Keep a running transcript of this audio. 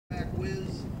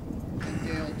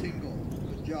Tingle.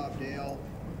 Good job, Dale.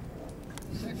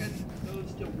 Second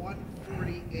goes to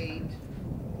 148,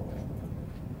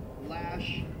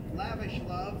 Lavish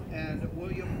Love and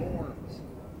William Borms.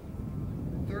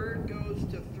 Third goes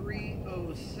to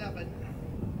 307,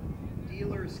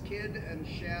 Dealer's Kid and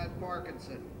Shad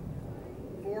Parkinson.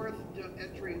 Fourth to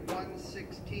entry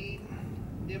 116,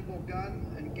 Nimble Gun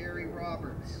and Gary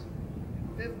Roberts.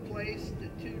 Fifth place to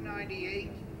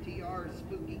 298, TR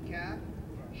Spooky Cat,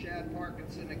 Shad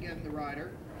Parkinson, again the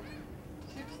rider.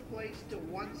 Sixth place to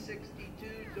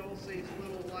 162, Dulce's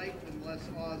Little Light and Les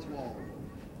Oswald.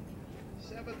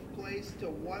 Seventh place to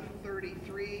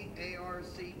 133, ARC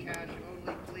Cash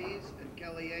Only Please and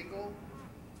Kelly Engel.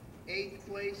 Eighth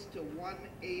place to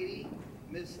 180,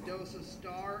 Miss Dosa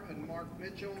Star and Mark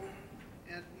Mitchell.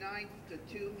 And ninth to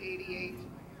 288,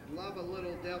 Love a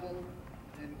Little Devil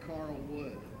and Carl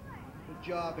Wood. Good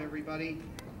job, everybody.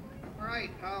 All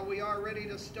right, we are ready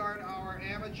to start our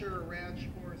amateur ranch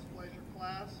horse pleasure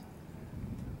class.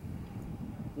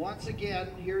 Once again,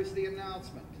 here's the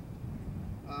announcement.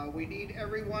 We need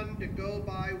everyone to go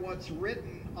by what's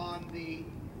written on the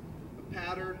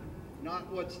pattern,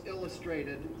 not what's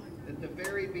illustrated. At the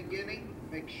very beginning,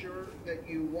 make sure that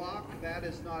you walk. That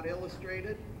is not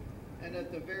illustrated. And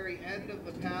at the very end of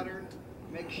the pattern,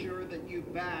 make sure that you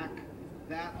back.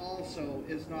 That also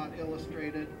is not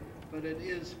illustrated, but it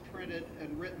is printed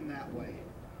and written that way.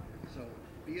 So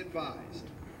be advised.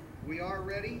 We are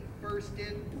ready. First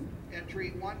in,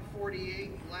 entry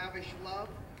 148, Lavish Love,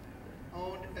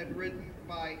 owned and ridden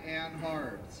by Ann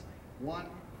Hards.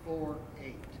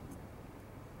 148.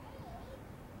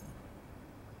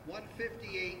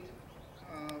 158,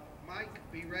 Mike,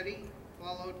 be ready,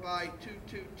 followed by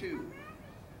 222.